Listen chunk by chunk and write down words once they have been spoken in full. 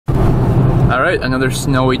Alright, another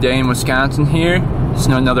snowy day in Wisconsin here.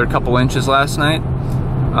 Snowed another couple inches last night.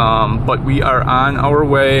 But we are on our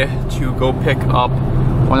way to go pick up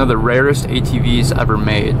one of the rarest ATVs ever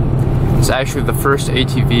made. It's actually the first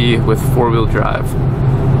ATV with four-wheel drive.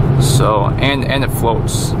 So, and it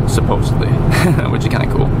floats, supposedly, which is kind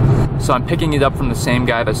of cool. So I'm picking it up from the same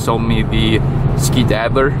guy that sold me the Ski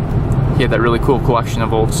Daddler. He had that really cool collection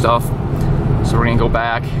of old stuff. So we're gonna go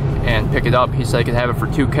back and pick it up. He said I could have it for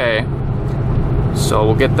 $2K. So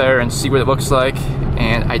we'll get there and see what it looks like.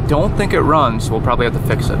 And I don't think it runs, so we'll probably have to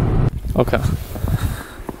fix it. Okay.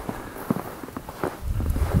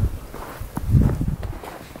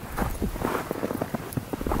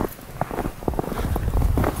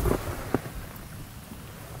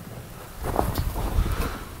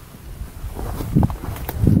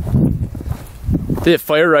 Did it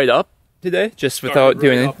fire right up today? Just without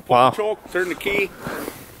doing anything? Wow. Choke, turn the key.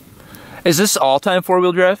 Is this all-time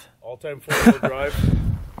four-wheel drive? All-time four-wheel drive.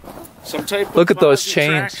 Some type Look of at those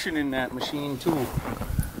chains. traction in that machine too.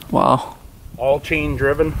 Wow. All chain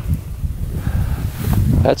driven.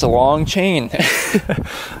 That's a long chain.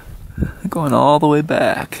 Going all the way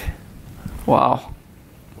back. Wow.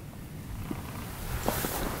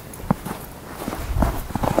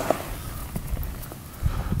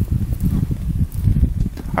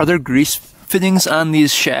 Are there grease fittings on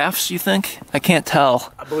these shafts, you think? I can't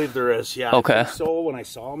tell. I believe there is, yeah. Okay. I think so when I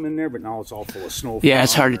saw them in there, but now it's all full of snow. Yeah,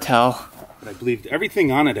 it's hard to tell. But I believe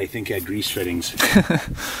everything on it, I think, had grease fittings.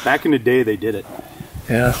 Back in the day, they did it.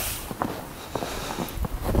 Yeah.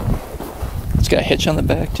 It's got a hitch on the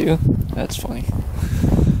back, too. That's funny.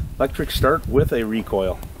 Electric start with a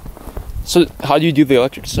recoil. So, how do you do the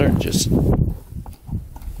electric start? Just...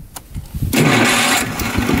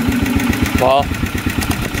 Wow.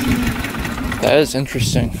 That is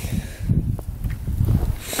interesting.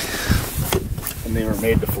 And they were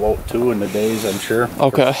made to float too in the days, I'm sure.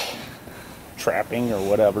 Okay. Trapping or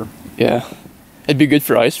whatever. Yeah. It'd be good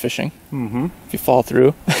for ice fishing. Mm-hmm. If you fall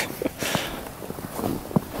through.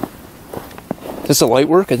 Does the light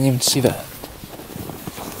work? I didn't even see that.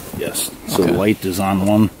 Yes. So the light is on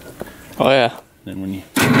one. Oh yeah. Then when you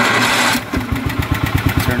turn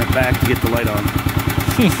it back to get the light on.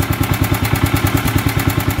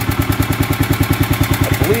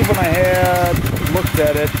 I believe when I had looked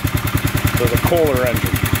at it, there's a Kohler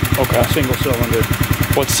engine. Okay. Single cylinder.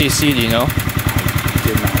 What CC do you know? I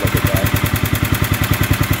did not look at that.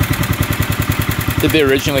 Did they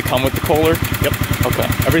originally come with the Kohler? Yep. Okay.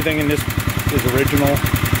 Everything in this is original.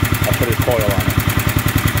 I put a coil on it.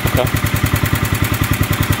 Okay.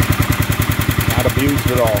 Not abused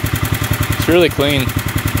at all. It's really clean.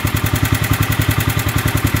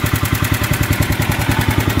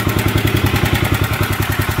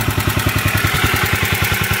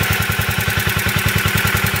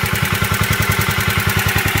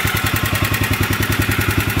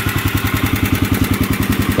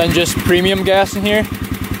 And just premium gas in here?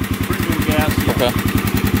 Premium gas. Yeah. Okay.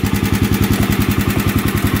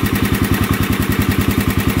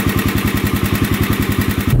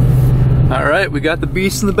 Alright, we got the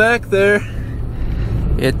beast in the back there.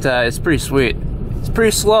 It's pretty sweet. It's pretty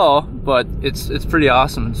slow, but it's pretty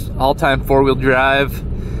awesome. It's all-time four-wheel drive.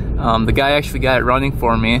 The guy actually got it running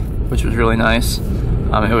for me, which was really nice.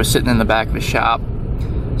 It was sitting in the back of his shop.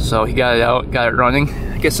 So he got it out, got it running.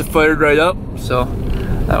 I guess it fired right up, so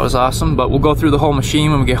that was awesome. But we'll go through the whole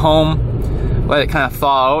machine when we get home, let it kind of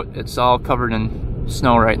thaw out. It's all covered in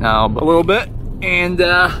snow right now, but a little bit, and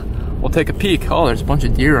we'll take a peek. Oh, there's a bunch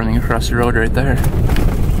of deer running across the road right there.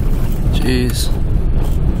 Jeez.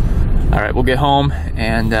 All right, we'll get home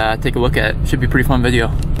and take a look at it. Should be a pretty fun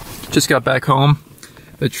video. Just got back home.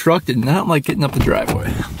 The truck did not like getting up the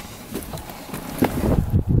driveway.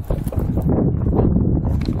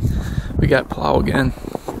 We got plow again.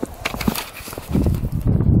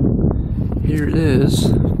 Here it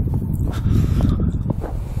is.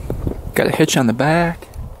 Got a hitch on the back.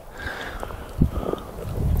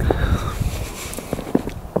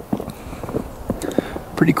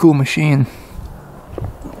 Pretty cool machine.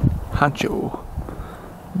 Honcho.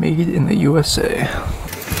 Made in the USA.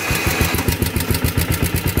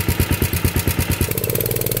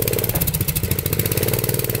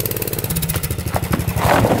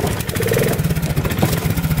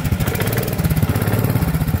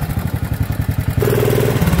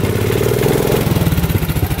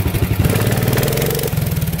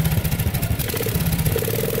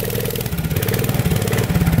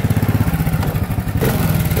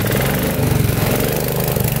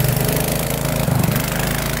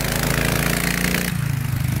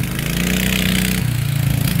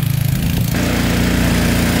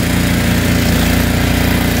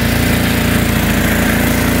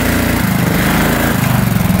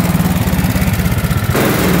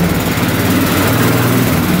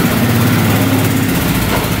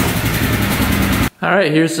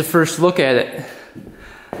 right, here's the first look at it.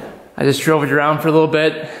 I just drove it around for a little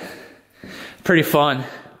bit. Pretty fun.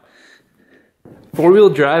 4-wheel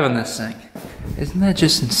drive on this thing. Isn't that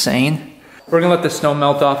just insane? We're gonna let the snow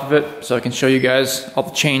melt off of it so I can show you guys all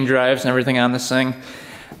the chain drives and everything on this thing.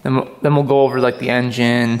 Then we'll go over like the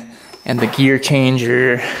engine and the gear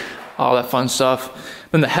changer, all that fun stuff.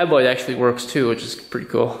 Then the headlight actually works too, which is pretty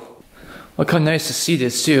cool. Look how nice the seat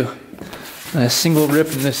is too. And a single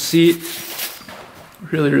rip in this seat.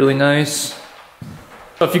 Really, really nice.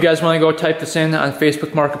 So if you guys want to go type this in on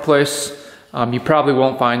Facebook Marketplace, you probably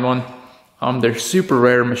won't find one. They're super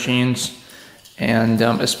rare machines, and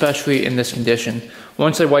especially in this condition.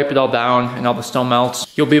 Once I wipe it all down and all the snow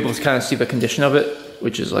melts, you'll be able to kind of see the condition of it,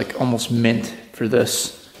 which is like almost mint for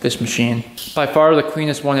this machine. By far the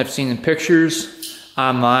cleanest one I've seen in pictures,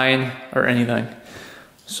 online, or anything.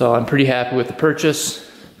 So I'm pretty happy with the purchase.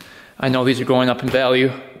 I know these are going up in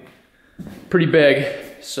value pretty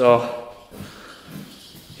big, so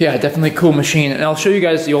yeah, definitely a cool machine. And I'll show you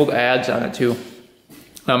guys the old ads on it too.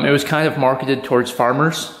 It was kind of marketed towards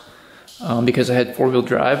farmers because I had 4-wheel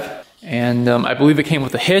drive, and I believe it came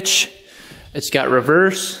with a hitch. It's got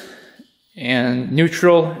reverse and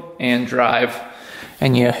neutral and drive,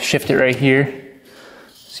 and you shift it right here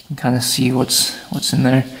so you can kind of see what's in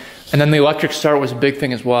there. And then the electric start was a big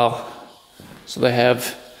thing as well. So they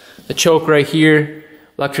have the choke right here,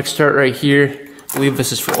 electric start right here. I believe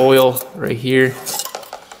this is for oil right here. This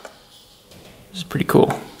is pretty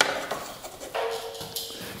cool.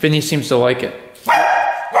 Vinny seems to like it.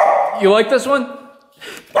 You like this one?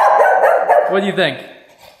 What do you think?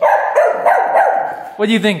 What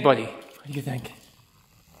do you think, buddy? What do you think?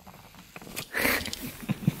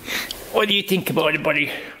 What do you think about it,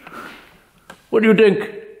 buddy? What do you think?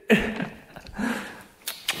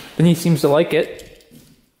 Vinny seems to like it.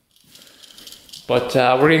 But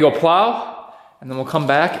we're gonna go plow, and then we'll come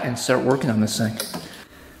back and start working on this thing.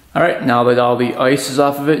 All right, now that all the ice is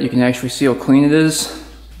off of it, you can actually see how clean it is.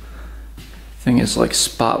 Thing is like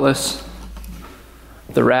spotless.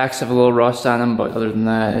 The racks have a little rust on them, but other than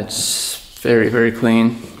that, it's very, very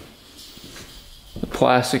clean. The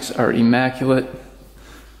plastics are immaculate,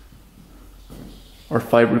 or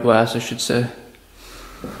fiberglass, I should say.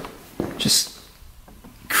 Just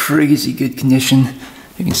crazy good condition.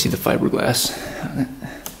 You can see the fiberglass on it.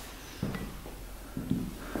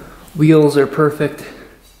 Wheels are perfect.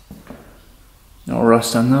 No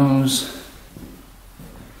rust on those.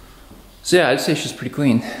 So yeah, I'd say she's pretty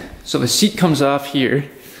clean. So the seat comes off here.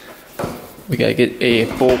 We gotta get a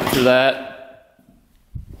bolt for that.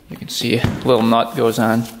 You can see a little nut goes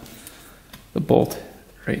on the bolt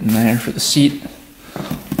right in there for the seat.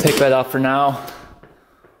 We'll take that off for now.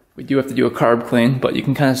 We do have to do a carb clean, but you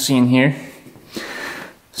can kind of see in here.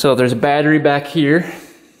 So there's a battery back here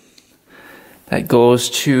that goes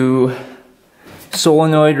to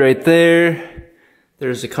solenoid right there.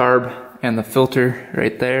 There's the carb and the filter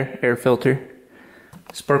right there, air filter.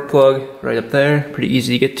 Spark plug right up there, pretty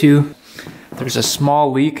easy to get to. There's a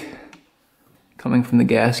small leak coming from the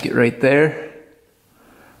gasket right there.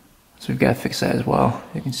 So we've got to fix that as well.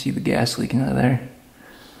 You can see the gas leaking out of there.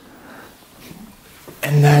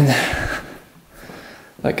 And then,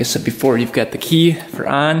 like I said before, you've got the key for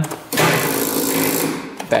on.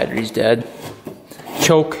 Battery's dead.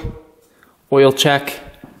 Choke, oil check,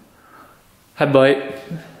 headlight.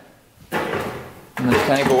 And let's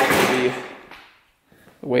kind of go over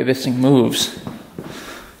the way this thing moves.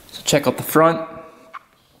 So check out the front.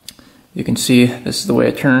 You can see this is the way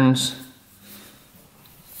it turns.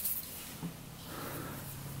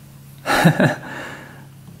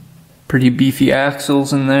 Pretty beefy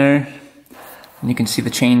axles in there. And you can see the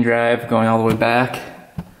chain drive going all the way back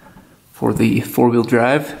for the 4-wheel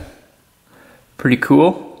drive. Pretty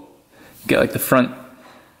cool. You got like the front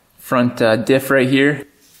diff right here.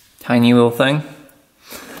 Tiny little thing.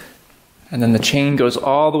 And then the chain goes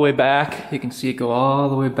all the way back. You can see it go all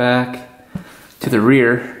the way back to the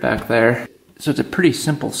rear back there. So it's a pretty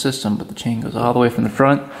simple system, but the chain goes all the way from the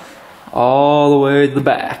front, all the way to the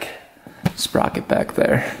back. Sprocket back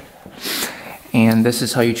there. And this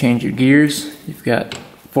is how you change your gears. You've got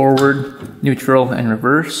forward, neutral, and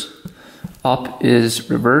reverse. Up is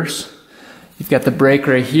reverse. You've got the brake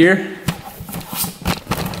right here.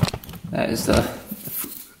 That is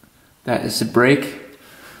the brake.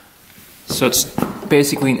 So it's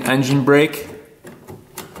basically an engine brake.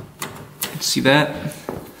 You can see that.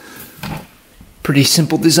 Pretty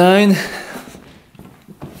simple design.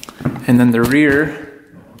 And then the rear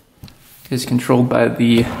is controlled by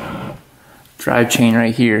the drive chain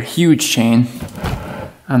right here. Huge chain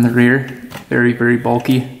on the rear. Very, very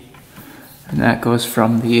bulky. And that goes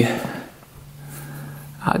from the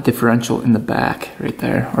differential in the back right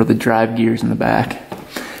there, or the drive gears in the back.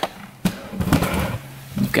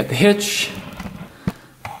 You've got the hitch,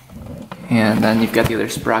 and then you've got the other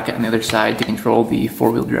sprocket on the other side to control the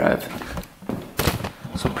four-wheel drive.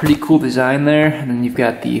 So pretty cool design there. And then you've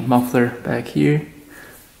got the muffler back here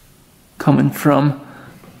coming from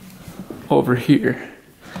over here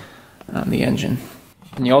on the engine.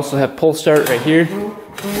 And you also have pull start right here,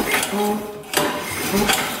 which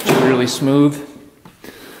is really smooth.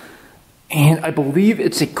 And I believe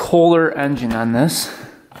it's a Kohler engine on this.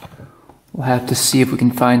 We'll have to see if we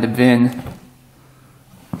can find a VIN.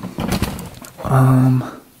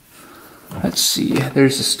 Let's see,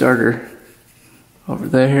 there's the starter over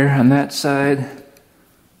there on that side.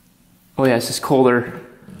 Oh yeah, it says Kohler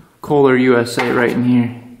USA right in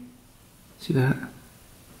here. See that?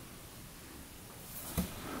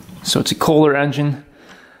 So it's a Kohler engine.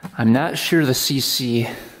 I'm not sure the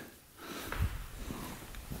CC,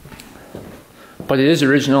 but it is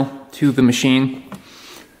original to the machine.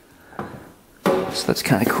 So that's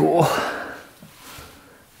kind of cool.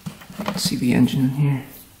 See the engine in here.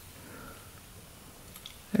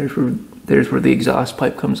 There's where the exhaust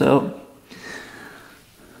pipe comes out.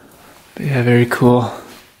 But yeah, very cool.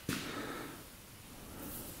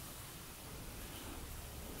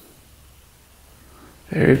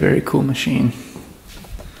 Very, very cool machine.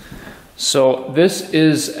 So this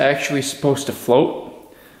is actually supposed to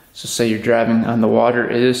float. So say you're driving on the water,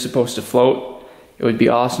 it is supposed to float. It would be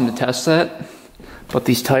awesome to test that. But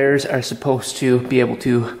these tires are supposed to be able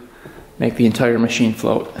to make the entire machine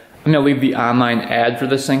float. I'm gonna leave the online ad for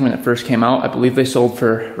this thing when it first came out. I believe they sold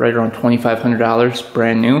for right around $2,500,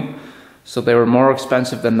 brand new. So they were more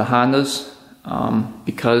expensive than the Hondas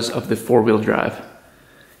because of the four-wheel drive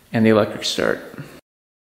and the electric start.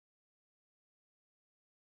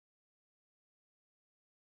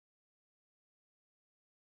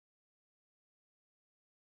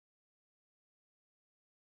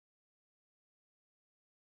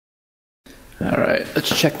 All right,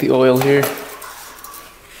 let's check the oil here.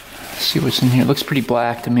 See what's in here. It looks pretty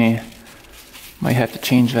black to me. Might have to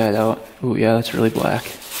change that out. Ooh, yeah, that's really black.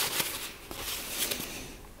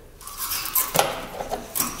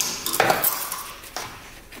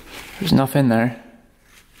 There's enough in there,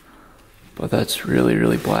 but that's really,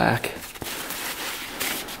 really black.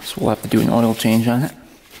 So we'll have to do an oil change on it.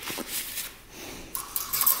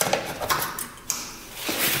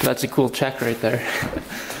 But that's a cool check right there.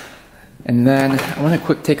 And then I want to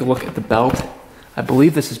quick take a look at the belt. I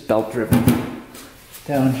believe this is belt driven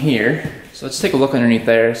down here. So let's take a look underneath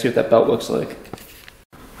there, see what that belt looks like.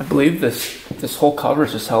 I believe this whole cover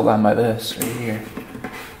is just held on by this right here.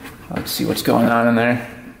 Let's see what's going on in there.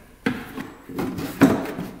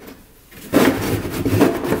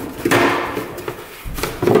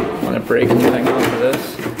 I want to break anything off of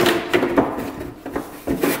this.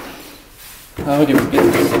 How do we get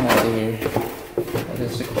this thing out of here? That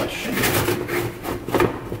is the question.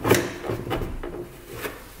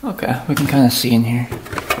 Okay, we can kind of see in here.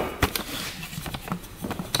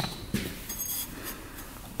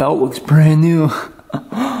 Belt looks brand new.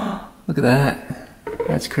 Look at that.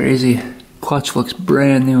 That's crazy. Clutch looks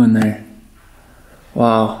brand new in there.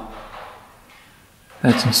 Wow.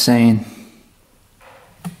 That's insane.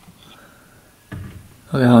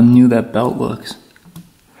 Look at how new that belt looks.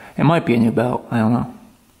 It might be a new belt, I don't know.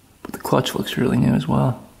 But the clutch looks really new as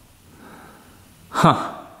well.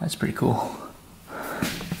 Huh, that's pretty cool.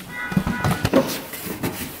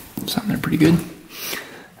 Something there pretty good.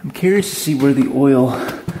 I'm curious to see where the oil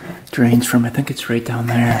drains from. I think it's right down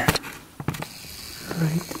there.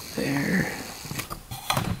 Right there.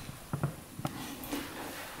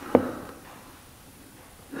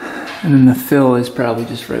 And then the fill is probably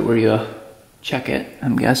just right where you check it,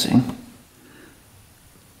 I'm guessing.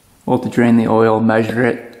 We'll have to drain the oil, measure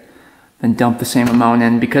it, then dump the same amount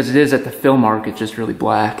in. Because it is at the fill mark, it's just really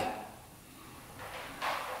black.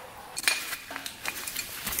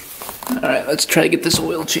 Alright, let's try to get this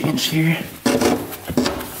oil changed here.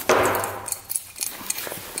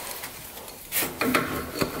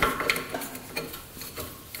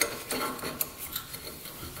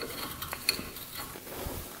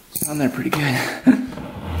 It's on there pretty good.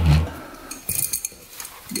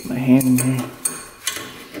 Get my hand in here.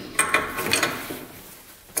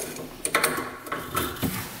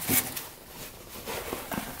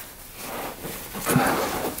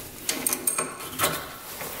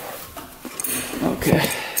 Okay,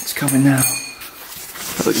 it's coming now.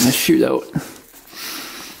 Probably gonna shoot out.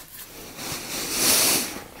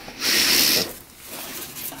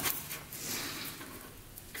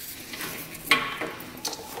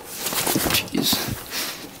 Jeez.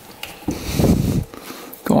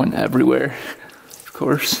 everywhere, of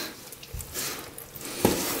course.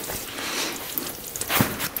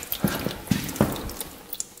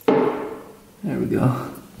 There we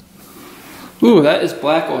go. Ooh, that is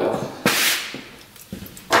black oil.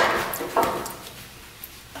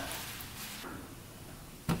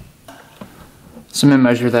 So I'm gonna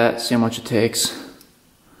measure that, see how much it takes.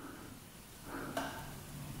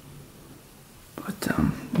 But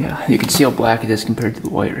yeah, you can see how black it is compared to the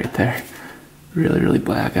white right there. Really, really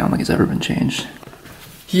black. I don't think it's ever been changed.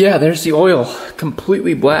 Yeah, there's the oil.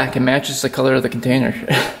 Completely black. It matches the color of the container.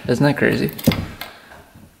 Isn't that crazy?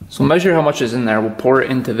 So we'll measure how much is in there. We'll pour it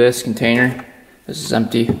into this container. This is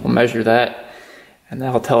empty. We'll measure that, and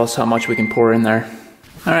that'll tell us how much we can pour in there.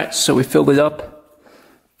 Alright, so we filled it up.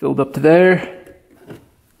 Filled up to there.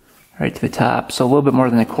 Right to the top. So a little bit more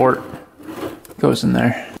than a quart goes in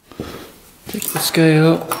there. Take this guy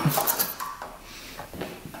out.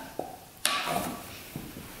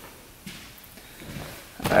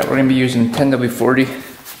 Alright, we're going to be using 10W40.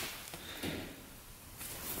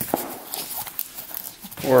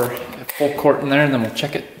 Pour a full quart in there and then we'll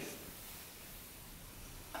check it.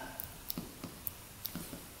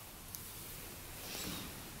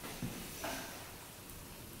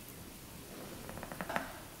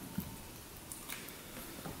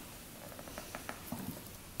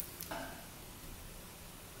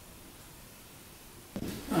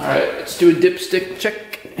 Alright, let's do a dipstick check.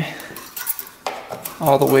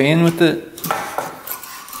 All the way in with it.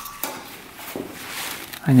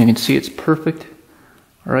 And you can see it's perfect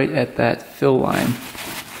right at that fill line.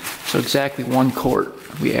 So exactly 1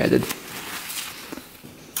 quart we added.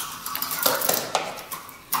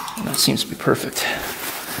 And that seems to be perfect.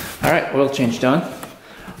 Alright, oil change done.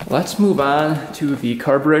 Let's move on to the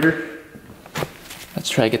carburetor. Let's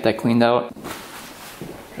try to get that cleaned out.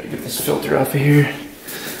 Try to get this filter off of here.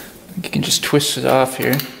 I think you can just twist it off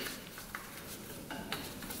here.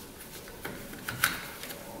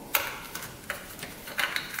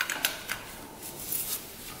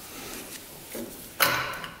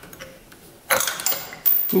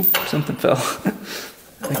 Oop, something fell.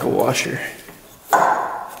 Like a washer.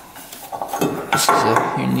 This is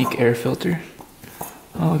a unique air filter.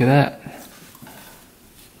 Oh, look at that.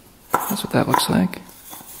 That's what that looks like.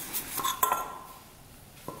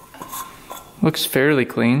 Looks fairly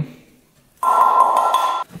clean.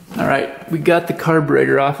 Alright, we got the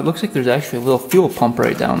carburetor off. It looks like there's actually a little fuel pump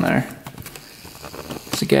right down there.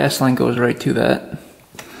 So the gas line goes right to that.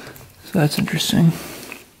 So that's interesting.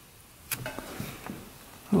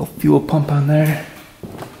 Little fuel pump on there.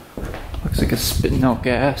 Looks like it's spitting out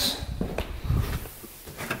gas.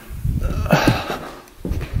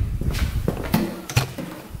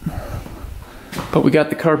 But we got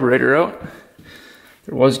the carburetor out.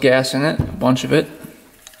 There was gas in it, a bunch of it.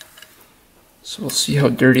 So we'll see how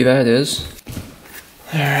dirty that is.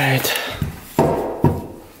 Alright.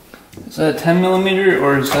 Is that a 10mm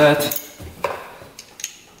or is that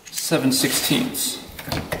 7/16?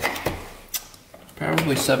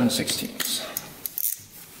 Probably 7/16.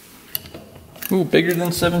 Ooh, bigger than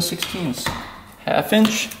 7/16. 1/2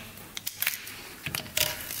 inch.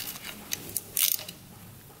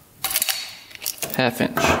 Half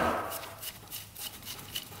inch.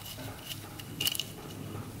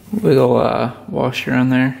 Little washer on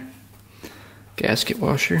there. Gasket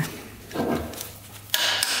washer.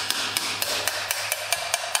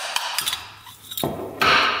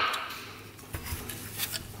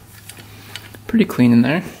 Pretty clean in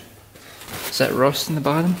there. Is that rust in the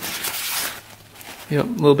bottom? Yep, a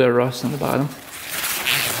little bit of rust on the bottom.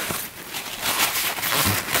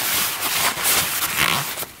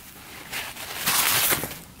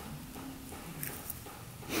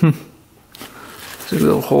 There's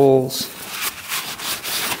little holes.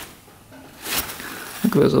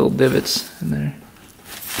 Look at those little divots in there.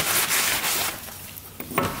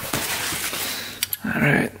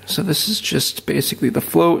 Alright, so this is just basically the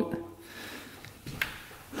float.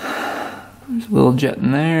 There's a little jet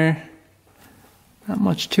in there. Not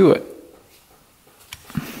much to it.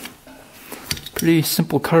 Pretty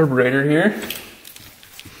simple carburetor here.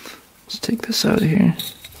 Let's take this out of here.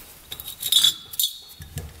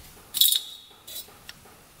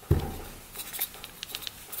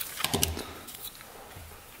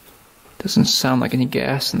 Doesn't sound like any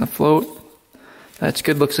gas in the float. That's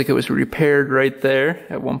good. Looks like it was repaired right there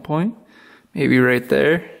at one point. Maybe right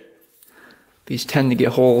there. These tend to get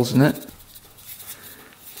holes in it.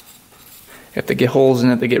 If they get holes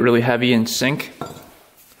in it, they get really heavy and sink.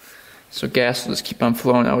 So gas will just keep on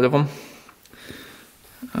flowing out of them.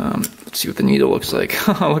 Let's see what the needle looks like.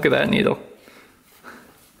 Look at that needle.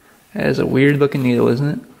 That is a weird looking needle, isn't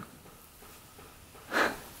it?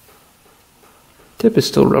 Tip is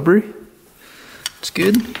still rubbery. It's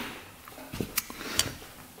good.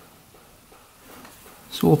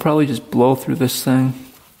 So we'll probably just blow through this thing.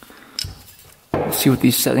 Let's see what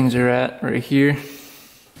these settings are at right here.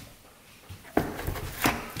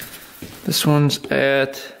 This one's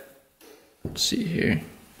at, let's see here,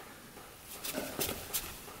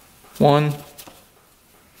 1,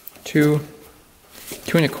 2,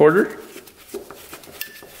 2 1/4.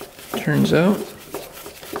 Turns out.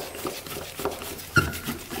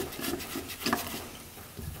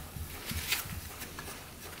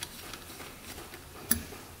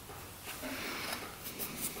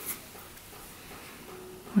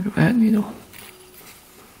 Look at that needle.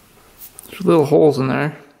 There's little holes in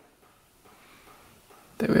there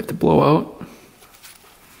that we have to blow out.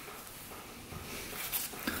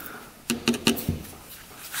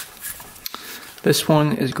 This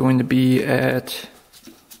one is going to be at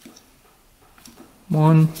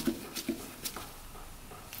 1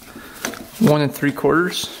 1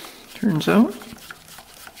 3/4, turns out.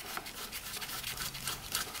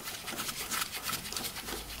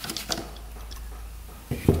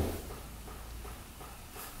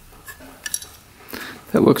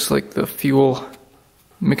 That looks like the fuel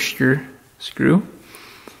mixture screw.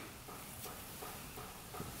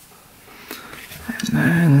 And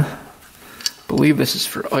then, I believe this is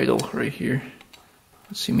for idle right here.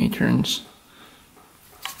 Let's see how many turns.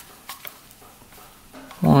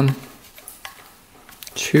 1,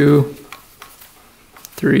 2,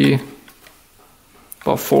 3,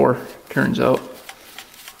 about 4 turns out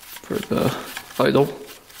for the idle.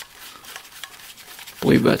 I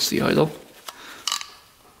believe that's the idle.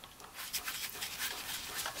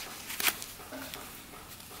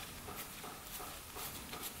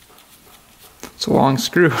 It's a long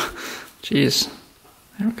screw. Jeez.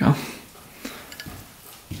 There we go. I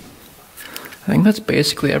think that's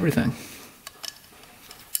basically everything.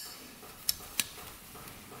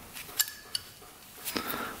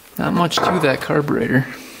 Not much to that carburetor.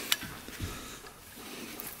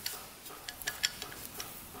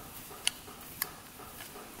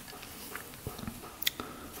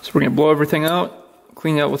 So we're going to blow everything out,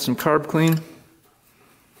 clean it out with some carb clean,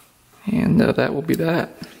 and that will be that.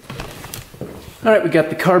 Alright, we got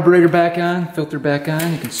the carburetor back on, filter back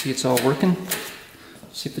on. You can see it's all working.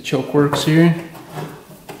 See if the choke works here.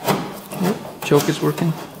 Yep, choke is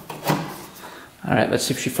working. Alright, let's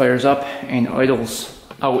see if she fires up and idles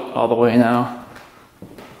out all the way now.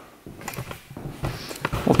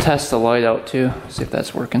 We'll test the light out too, see if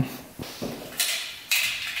that's working.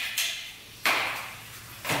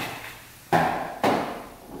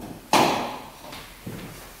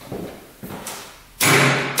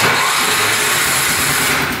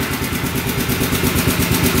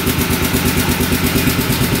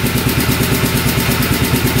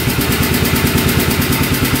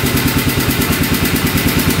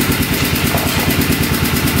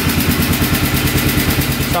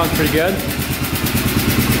 Sounds pretty good.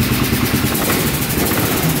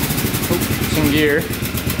 Oh, it's in gear.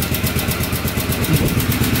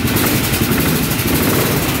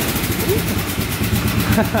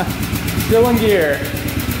 Still in gear.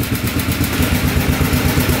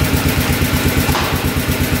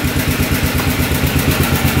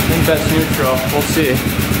 I think that's neutral. We'll see.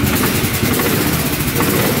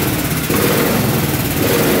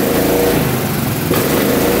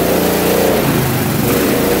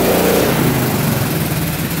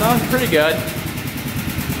 Sounds pretty good.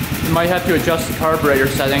 You might have to adjust the carburetor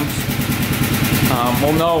settings.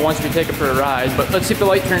 We'll know once we take it for a ride, but let's see if the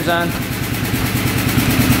light turns on. I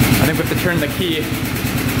think we have to turn the key.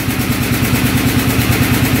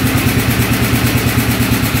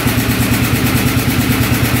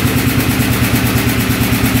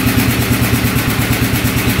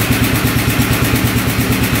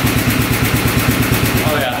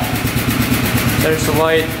 Oh yeah. There's the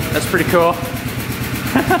light. That's pretty cool.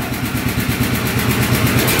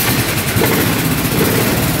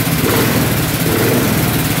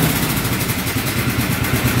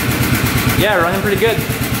 Yeah, running pretty good.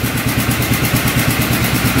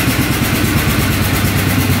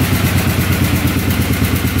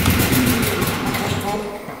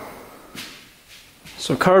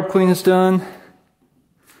 So carb clean is done.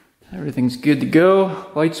 Everything's good to go.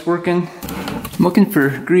 Light's working. I'm looking for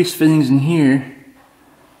grease fittings in here.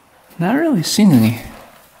 Not really seen any.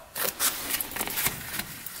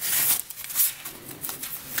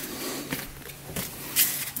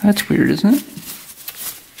 That's weird, isn't it?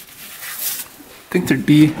 I think there'd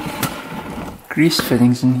be grease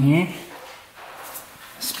fittings in here,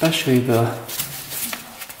 especially the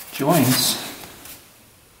joints.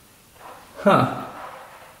 Huh.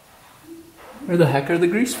 Where the heck are the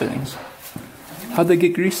grease fittings? How'd they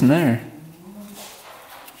get grease in there?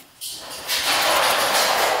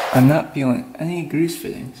 I'm not feeling any grease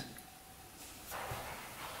fittings.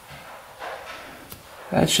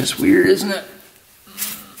 That's just weird, isn't it?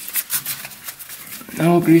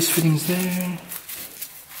 No grease fittings there.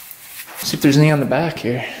 See if there's any on the back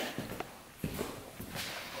here.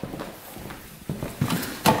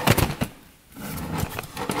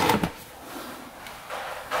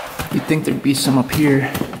 You'd think there'd be some up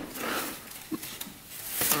here.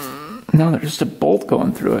 No, there's just a bolt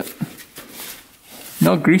going through it.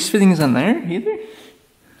 No grease fittings on there either?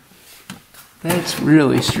 That's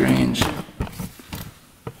really strange.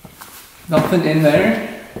 Nothing in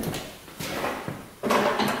there?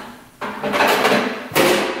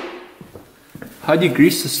 How do you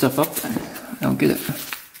grease this stuff up then? I don't get it.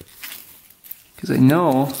 Because I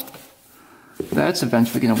know that's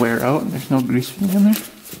eventually going to wear out and there's no grease fitting in there.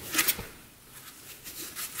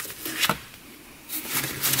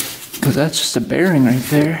 Because that's just a bearing right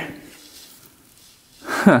there.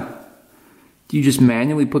 Huh. Do you just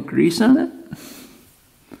manually put grease on it?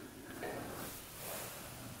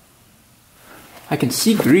 I can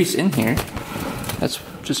see grease in here. That's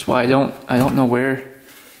just why I don't know where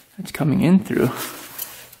it's coming in through.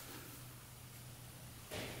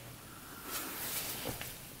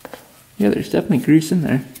 Yeah, there's definitely grease in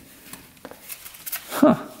there.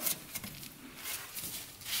 Huh.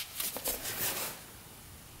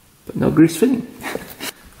 But no grease fitting.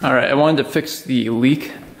 Alright, I wanted to fix the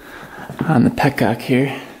leak on the petcock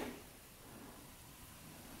here.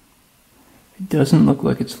 It doesn't look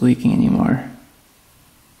like it's leaking anymore.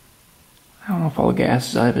 I don't know if all the gas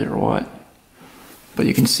is out of it or what. But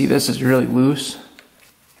you can see this is really loose.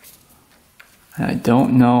 And I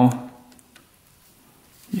don't know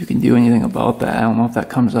if you can do anything about that. I don't know if that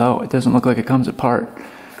comes out. It doesn't look like it comes apart.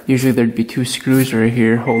 Usually there'd be 2 screws right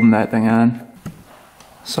here holding that thing on.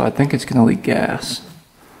 So I think it's gonna leak gas.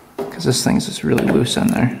 Because this thing's just really loose in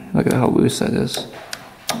there. Look at how loose that is.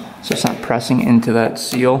 So it's not pressing into that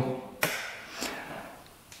seal.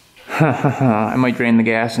 I might drain the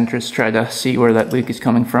gas and just try to see where that leak is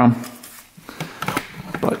coming from.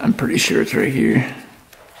 But I'm pretty sure it's right here.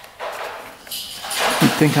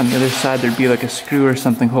 You'd think on the other side there'd be like a screw or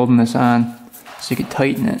something holding this on so you could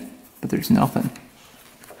tighten it, but there's nothing.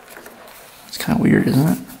 It's kind of weird, isn't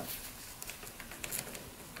it?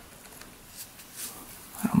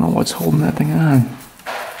 I don't know what's holding that thing on.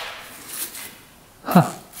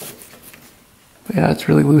 Huh. But yeah, it's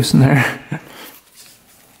really loose in there.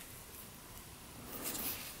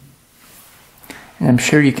 And I'm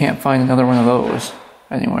sure you can't find another one of those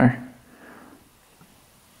anywhere.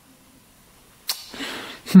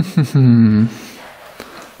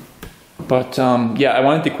 But yeah, I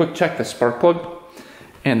wanted to quick check the spark plug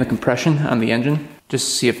and the compression on the engine just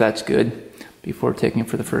to see if that's good before taking it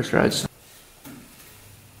for the first rides.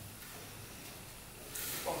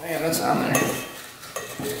 Oh man, that's on there.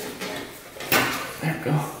 There we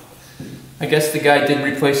go. I guess the guy did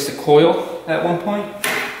replace the coil at one point.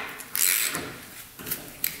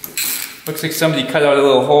 Looks like somebody cut out a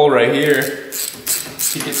little hole right here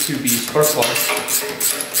to get to the spark plug,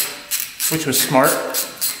 which was smart.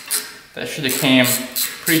 That should have came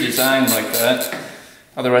pre-designed like that.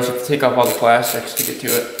 Otherwise you have to take off all the plastics to get to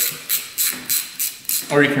it.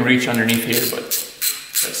 Or you can reach underneath here, but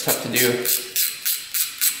that's tough to do.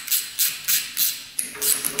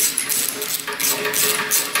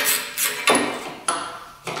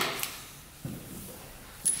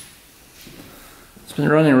 It's been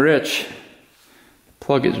running rich. The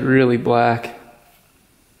plug is really black.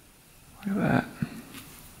 Look at that.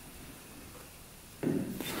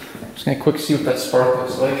 Just gonna quick see what that spark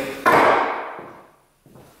looks like.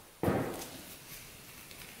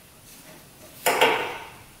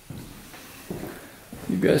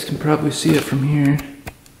 You guys can probably see it from here.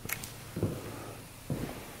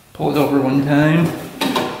 Pull it over one time.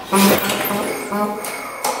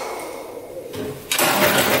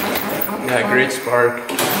 Yeah, great spark.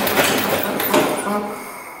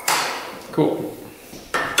 Cool.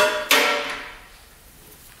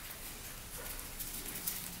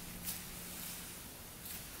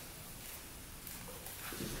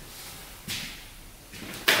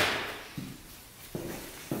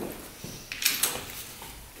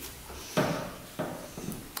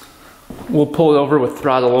 We'll pull it over with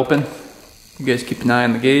throttle open. You guys keep an eye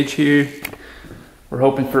on the gauge here. We're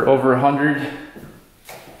hoping for over 100.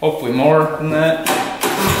 Hopefully more than that.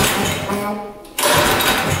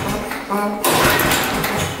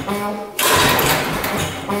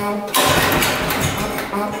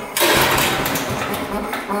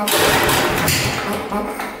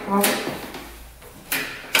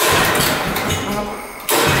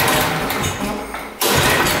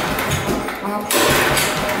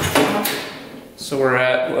 So we're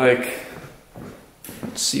at like,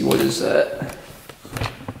 let's see, what is that?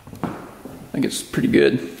 I think it's pretty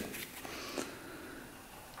good.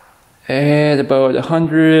 At about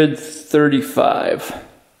 135.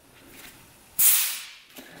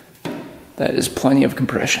 That is plenty of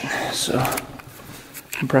compression. So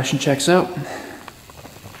compression checks out.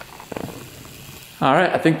 All right,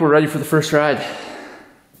 I think we're ready for the first ride.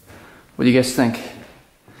 What do you guys think?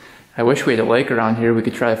 I wish we had a lake around here. We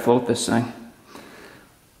could try to float this thing.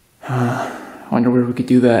 I wonder where we could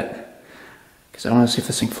do that. Because I want to see if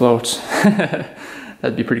this thing floats.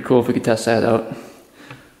 That'd be pretty cool if we could test that out.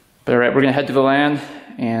 But all right, we're gonna head to the land,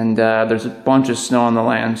 and there's a bunch of snow on the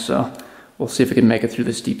land, so we'll see if we can make it through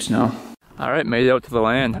this deep snow. All right, made it out to the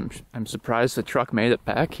land. I'm surprised the truck made it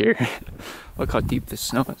back here. Look how deep this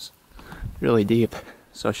snow is. Really deep.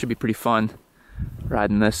 So it should be pretty fun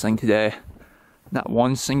riding this thing today. Not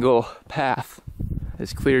one single path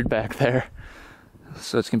is cleared back there,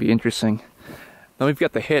 so it's gonna be interesting. Then we've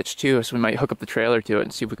got the hitch too, so we might hook up the trailer to it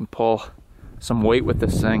and see if we can pull some weight with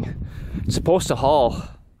this thing. It's supposed to haul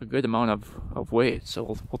a good amount of weight, so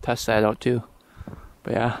we'll test that out too.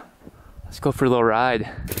 But yeah, let's go for a little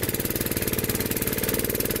ride.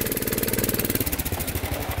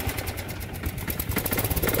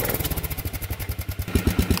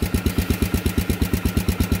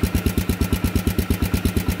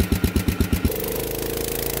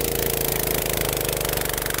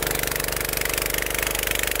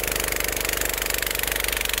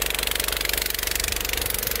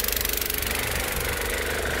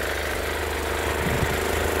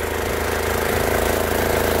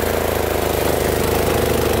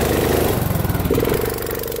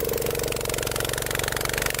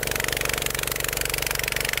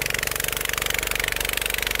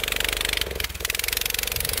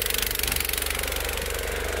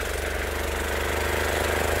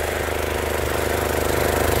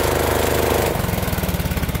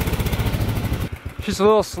 She's a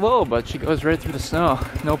little slow, but she goes right through the snow,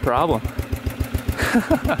 no problem.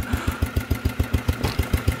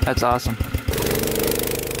 That's awesome.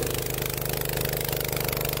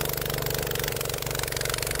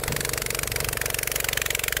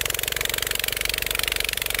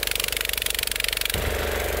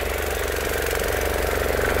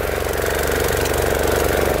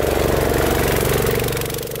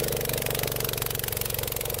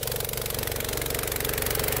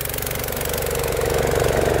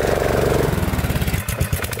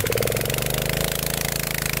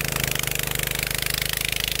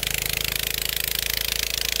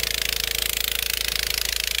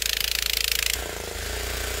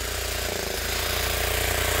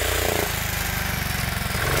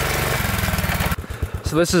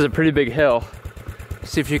 So this is a pretty big hill.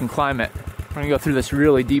 See if you can climb it. We're gonna go through this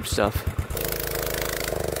really deep stuff.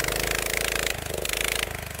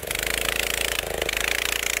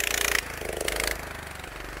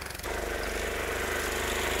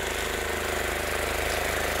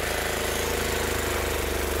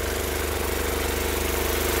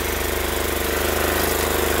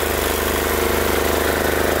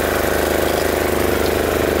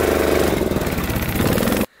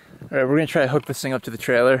 Alright, we're gonna try to hook this thing up to the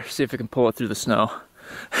trailer, see if we can pull it through the snow.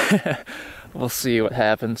 We'll see what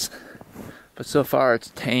happens. But so far it's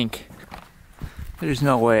a tank. There's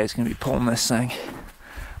no way it's gonna be pulling this thing.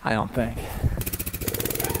 I don't think.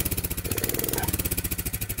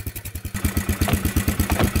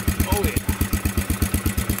 Oh yeah.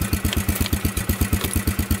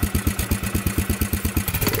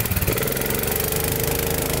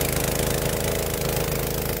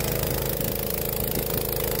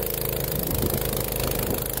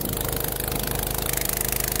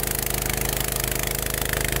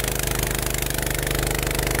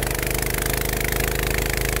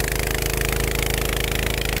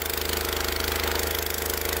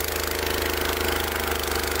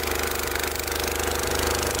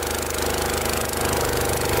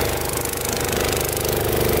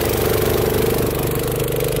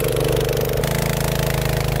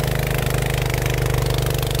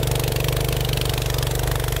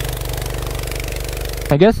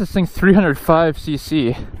 I guess this thing's 305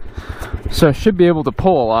 cc, so it should be able to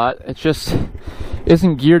pull a lot. It just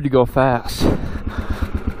isn't geared to go fast.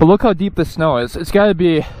 But look how deep the snow is. It's gotta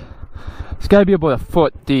be about a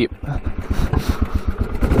foot deep.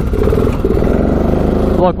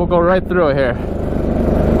 Look, we'll go right through it here.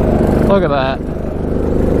 Look at that.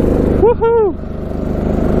 Woohoo!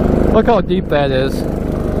 Look how deep that is.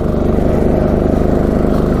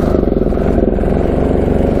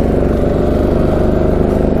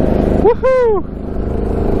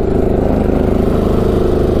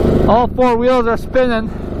 All four wheels are spinning.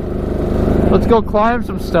 Let's go climb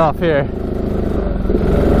some stuff here.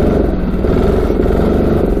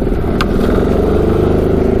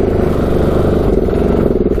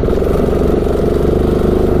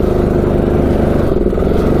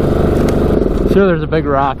 Sure, there's a big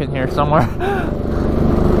rock in here somewhere.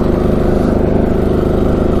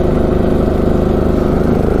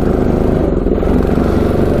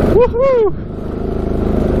 Woohoo!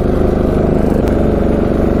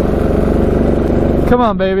 Come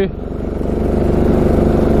on, baby.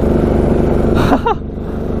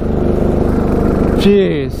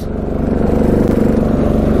 Jeez.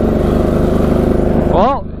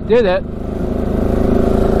 Well, did it.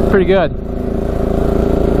 Pretty good.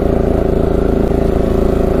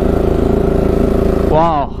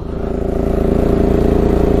 Wow.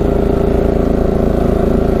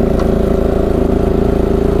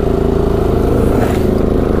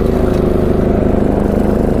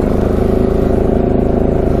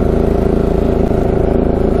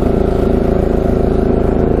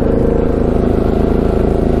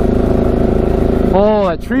 Oh,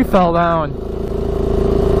 that tree fell down.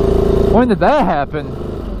 When did that happen?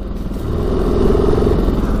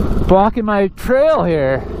 Blocking my trail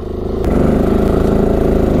here.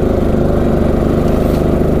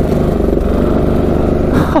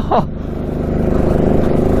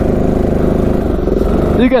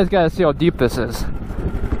 You guys gotta see how deep this is.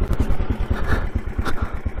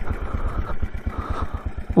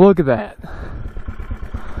 Look at that.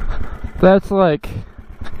 That's like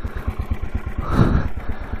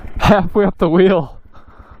halfway up the wheel.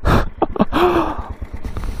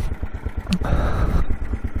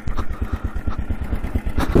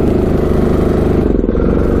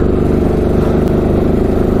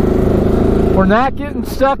 We're not getting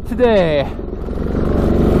stuck today.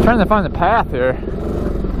 I'm trying to find the path here.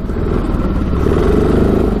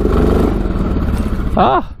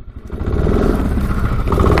 Ah!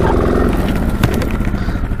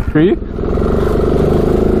 Tree?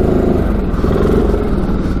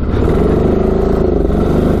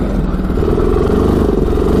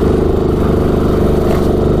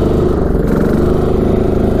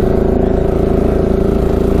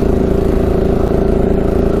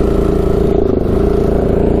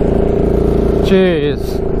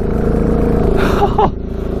 Jeez.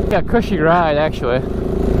 Yeah, cushy ride actually.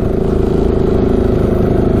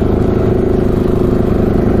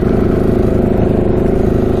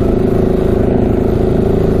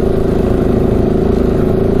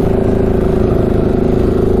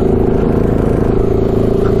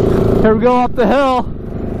 Here we go up the hill.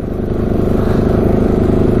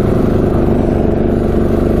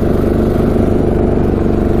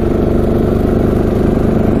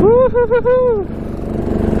 Woo-hoo-hoo-hoo.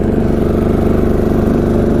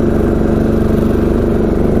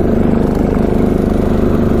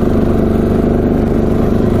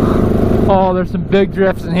 Oh, there's some big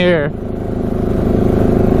drifts in here.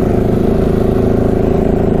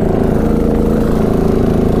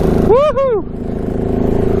 Woohoo!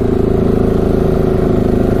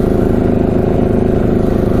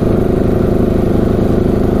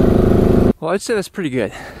 Well, I'd say that's pretty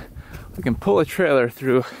good. We can pull a trailer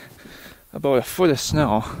through about a foot of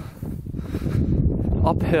snow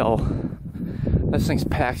uphill. This thing's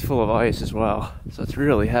packed full of ice as well, so it's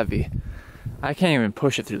really heavy. I can't even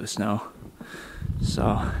push it through the snow.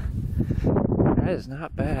 So that is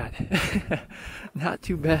not bad. Not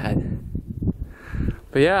too bad.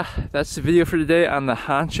 But yeah, that's the video for today on the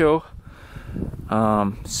Honcho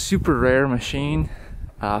super rare machine.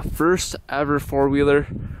 First ever four-wheeler,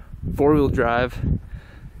 four-wheel drive.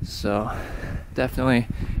 So definitely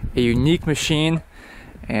a unique machine,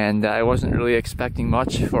 and I wasn't really expecting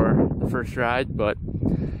much for the first ride, but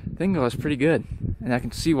I think it was pretty good, and I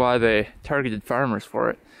can see why they targeted farmers for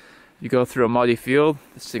it. You go through a muddy field,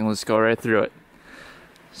 this thing will just go right through it.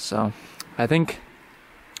 So I think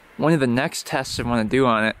one of the next tests I want to do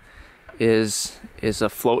on it is a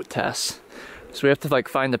float test. So we have to like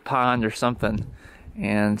find a pond or something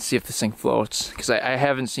and see if this thing floats, because I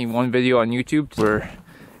haven't seen one video on YouTube where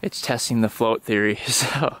it's testing the float theory.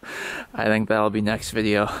 So I think that'll be next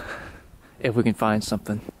video if we can find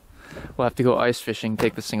something. We'll have to go ice fishing,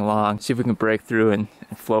 take this thing along, see if we can break through and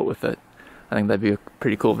float with it. I think that'd be a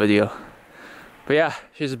pretty cool video. But yeah,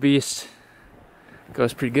 she's a beast.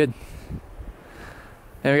 Goes pretty good.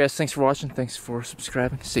 Anyway guys, thanks for watching, thanks for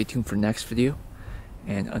subscribing. Stay tuned for next video,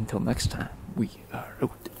 and until next time, we are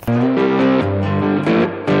out.